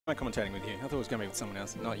I'm commentating with you. I thought it was going to be with someone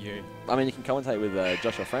else, not you. I mean, you can commentate with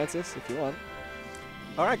Joshua Francis if you want.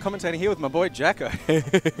 All right, commentating here with my boy Jacko.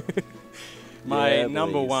 My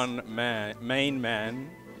number one main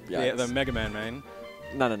man. Yikes. Yeah, the Mega Man main.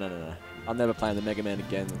 No. I'm never playing the Mega Man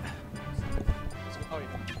again.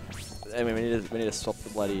 I mean, we need to swap the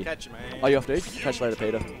bloody... Catch you, man. Oh, you off, dude? Catch you later,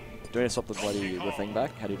 Peter. Do we need to swap the thing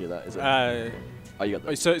back? How do you do that? Is it... oh, you got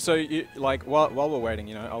that. So you, like, while we're waiting,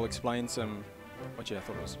 you know, I'll explain some... What I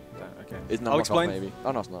thought it was... Okay. Isn't that I'll explain... maybe?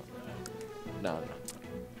 Oh, no, it's not. No.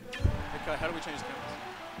 Okay, how do we change the cameras?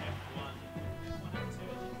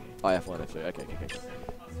 Oh, F1, F2. Okay.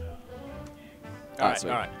 All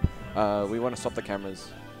right. We want to swap the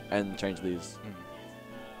cameras and change these.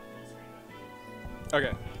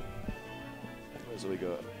 Okay. So we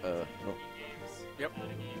got... Yep. Yeah.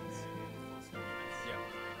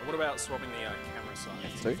 What about swapping the camera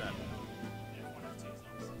size? Two?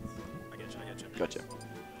 I get you. Gotcha.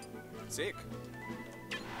 Sick.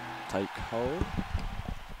 Taicho.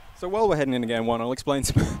 So while we're heading into game one, I'll explain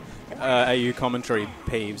some AU commentary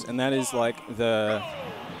peeves, and that is like the...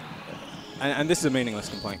 And this is a meaningless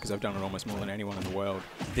complaint because I've done it almost more than anyone in the world.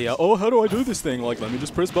 The, oh, how do I do this thing? Like, let me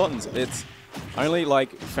just press buttons. It's... I only,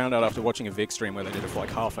 like, found out after watching a Vic stream where they did it for, like,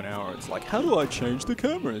 half an hour. It's like, how do I change the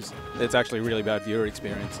cameras? It's actually a really bad viewer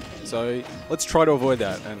experience. So let's try to avoid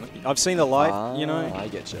that. And I've seen the light, you know. I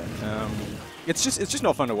get you. It's just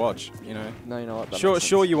not fun to watch, you know. No, you know what?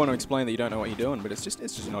 Sure, you want to explain that you don't know what you're doing, but it's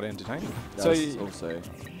just not entertaining. That's so also...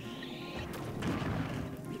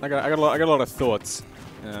 I got a lot of thoughts.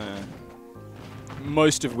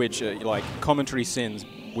 Most of which are like commentary sins,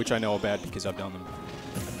 which I know are bad because I've done them.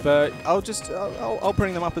 But I'll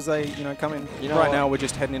bring them up as they come in. You know right now we're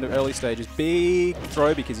just heading into early stages. Big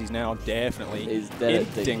throw because he's now definitely he's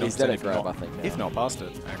dead at grab, I think. If not past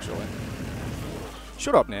it, actually.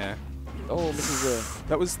 Shut up now. Oh, misses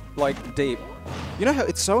That was like deep. You know how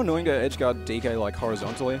it's so annoying to edge guard DK like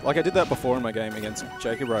horizontally? Like I did that before in my game against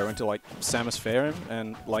Jacob where I went to like Samus Fair him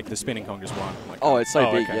and like the spinning Kong just won. Like, oh, it's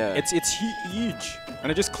so big, yeah. It's huge.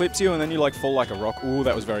 And it just clips you and then you like fall like a rock. Ooh,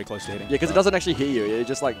 that was very close to hitting. Yeah, because it doesn't actually hit you. It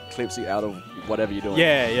just like clips you out of whatever you're doing.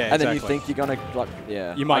 Yeah, and then you think you're going to like,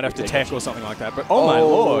 yeah. You might have to tech or something like that. But oh my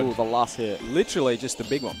lord. The last hit. Literally just the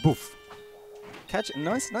big one. Boof. Catch,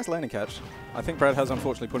 nice landing catch. I think Brad has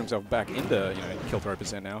unfortunately put himself back into kill throw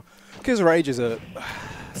percent now because Rage is a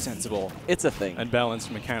sensible, it's a thing, and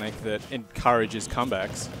balanced mechanic that encourages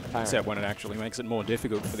comebacks, except when it actually makes it more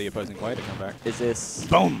difficult for the opposing player to come back. Is this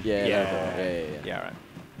boom? Yeah, right.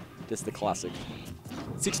 Just the classic.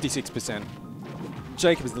 66%.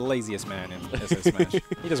 Jacob is the laziest man in SS Smash.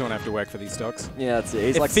 He doesn't want to have to work for these stocks. Yeah, that's it.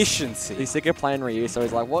 He's efficiency. He's sick of playing Ryu, so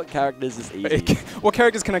he's like, what characters is easy? What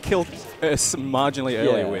characters can I kill marginally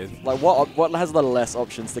early with? Like, what has the less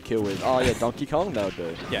options to kill with? Oh, yeah, Donkey Kong? That'll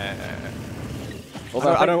do. Yeah.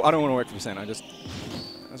 I don't want to work for percent. I just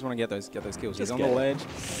want to get those kills. He's on the ledge.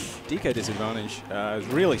 DK disadvantage. Is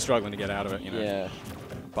really struggling to get out of it, Yeah.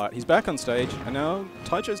 But he's back on stage, and now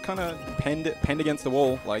Taicho's kind of penned against the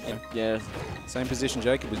wall, like same position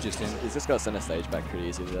Jacob was just in. He's just got center stage back pretty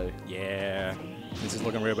easy though. Yeah, this is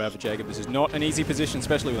looking real bad for Jacob. This is not an easy position,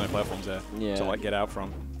 especially with no platforms there to like get out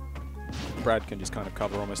from. Brad can just kind of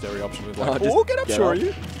cover almost every option with like, oh, get up,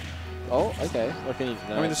 Shoryu. Oh, okay. What can you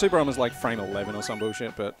do? I mean, the Super Armor's like frame 11 or some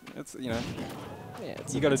bullshit, but it's you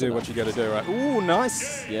got to do what you got to do, right? Ooh,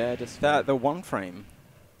 nice. Yeah, just the one frame.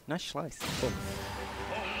 Nice slice. Cool.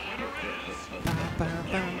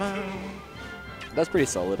 That's pretty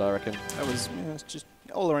solid, I reckon. That was it's just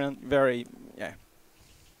all around very, And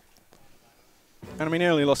I mean, he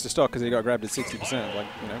only lost his stock because he got grabbed at 60%. Like,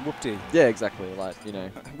 whoop-dee. Yeah, exactly. Like,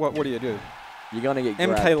 What do you do? You're gonna get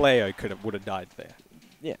grabbed. MK Leo would have died there.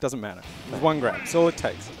 Yeah. Doesn't matter. It's one grab. That's all it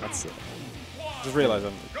takes. That's it. Just realize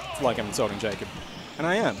it's like I'm insulting Jacob. And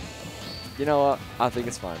I am. You know what? I think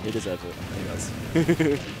it's fine. He deserves it. He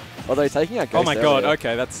does. Although taking out Ghost my god,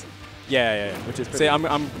 okay, that's... Yeah. Which is See,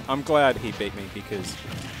 I'm glad he beat me because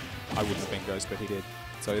I wouldn't have been Ghost, but he did.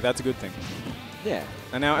 So that's a good thing. Yeah.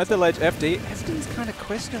 And now at the ledge, FD's kind of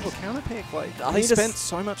questionable counter pick. Like, he spent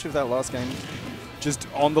so much of that last game just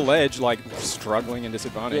on the ledge, like, struggling and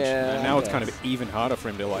disadvantaged. Yeah, and now it's kind of even harder for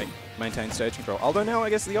him to, like, maintain stage control. Although now I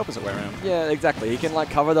guess the opposite way around. Yeah, exactly. He can, like,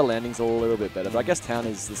 cover the landings a little bit better. But I guess Town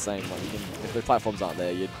is the same. Like, if the platforms aren't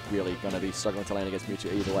there, you're really going to be struggling to land against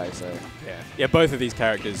Mewtwo either way. So yeah, both of these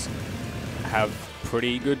characters have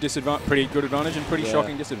pretty good advantage and pretty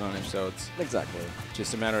shocking disadvantage. So it's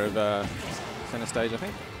just a matter of center stage, I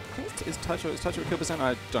think. Is Taicho a kill percent?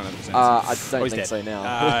 I don't know the percent. I don't think so now.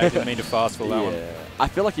 I didn't mean to fast for that one. I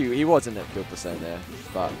feel like he wasn't at kill% there,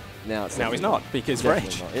 but now it's now he's not because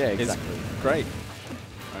Rage is great.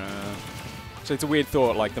 So it's a weird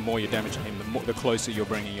thought, like the more you damage him, the closer you're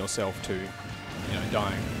bringing yourself to,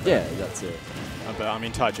 dying. Yeah, that's it. But I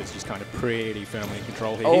mean, Taicho's just kind of pretty firmly in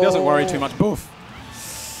control here. He doesn't worry too much.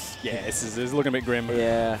 Boof! Yeah, this is looking a bit grim.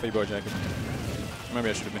 Yeah. For you, boy, Jacob. Maybe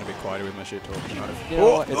I should have been a bit quieter with my shit talk. You know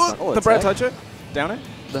what? It's the Brad Taicho? Down it?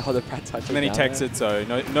 The Brad Taicho. And then he techs it, so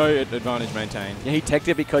no advantage maintained. Yeah, he teched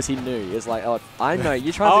it because he knew. He was like, oh, I know.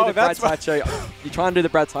 You try and do the Brad Taicho. You try and do the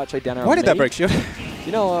Brad Taicho down around Why did that break shield?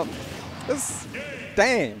 You know what?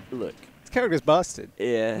 Damn. Look. This character's busted.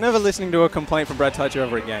 Yeah. Never listening to a complaint from Brad Taicho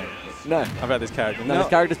over a game. No. About this character. No, this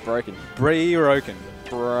character's broken. Broken.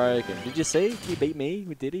 Did you see? He beat me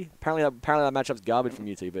with Diddy. Apparently that matchup's garbage from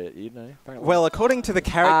Mewtwo, but you know. Well, according to the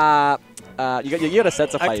character... you got a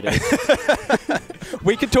set to play, dude.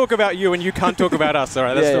 We can talk about you and you can't talk about us, all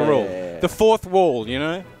right? That's the rule. Yeah. The fourth wall, you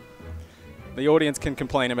know? The audience can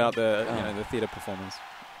complain about the theatre performance.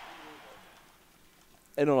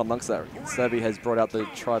 And all amongst that, Stabby has brought out the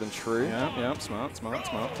tried and true. Yeah, smart,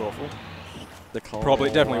 thoughtful.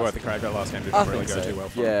 Definitely worth the character. Last game didn't really go too well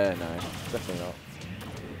for him. Yeah, no, definitely not.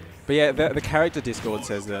 But yeah, the character Discord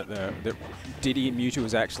says that Diddy Mewtwo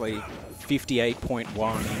was actually 58.1.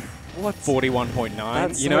 What?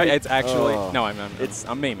 41.9. You know, it's actually... No, I'm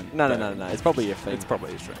memeing. No. It's probably your thing. It's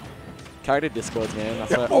probably true. Character Discord, man.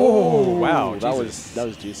 That's wow. That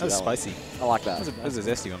was juicy. That was spicy. I like that. That was a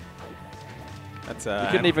zesty one. That's, you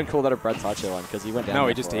couldn't even call that a Brad Taicho one because he went down. No,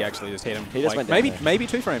 he actually just hit him. He just went down. Maybe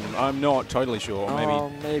two-framed him. I'm not totally sure.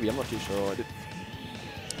 Maybe. I'm not too sure.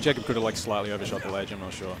 Jacob could have slightly overshot the ledge. I'm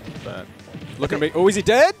not sure. But look at me. Oh, is he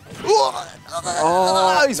dead?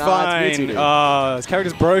 Oh, he's fine. Oh, his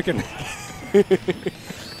character's broken.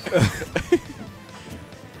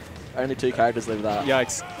 Only 2 characters live that.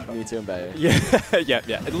 Yikes. Mewtwo and Bayo.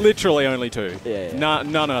 Yeah. Literally only 2. Yeah.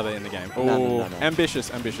 None other in the game. Oh, no. ambitious.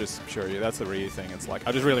 Shoryu. That's the Ryu thing. It's like,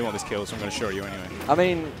 I just really want this kill, so I'm going to Shoryu anyway. I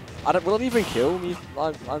mean, will it even kill me?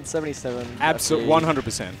 I'm 77. Absolutely.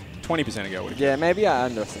 100%. 20% ago would have. Yeah, maybe I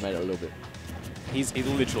underestimated it a little bit. He's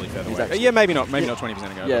literally featherweight. Yeah, maybe not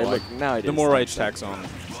 20% ago. Yeah, look, now it is. The more rage tax on.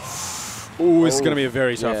 Ooh, this is going to be a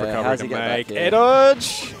very tough recovery to make. Air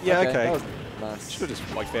dodge! Yeah, okay. That was nice. Should have just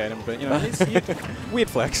faired him, but he's weird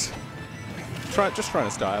flex. Just trying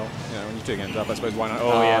to style. When you 2 games up, I suppose why not?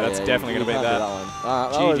 Oh yeah, that's definitely going to beat that.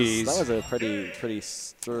 GG's. That was a pretty.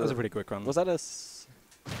 That was a pretty quick one. Was that a?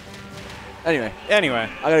 Anyway,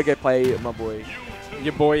 I gotta go play my boy.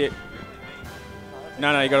 Your boy.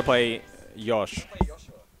 No, you gotta play Yosh.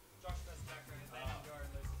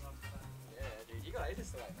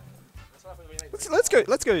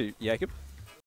 Let's go, Jacob.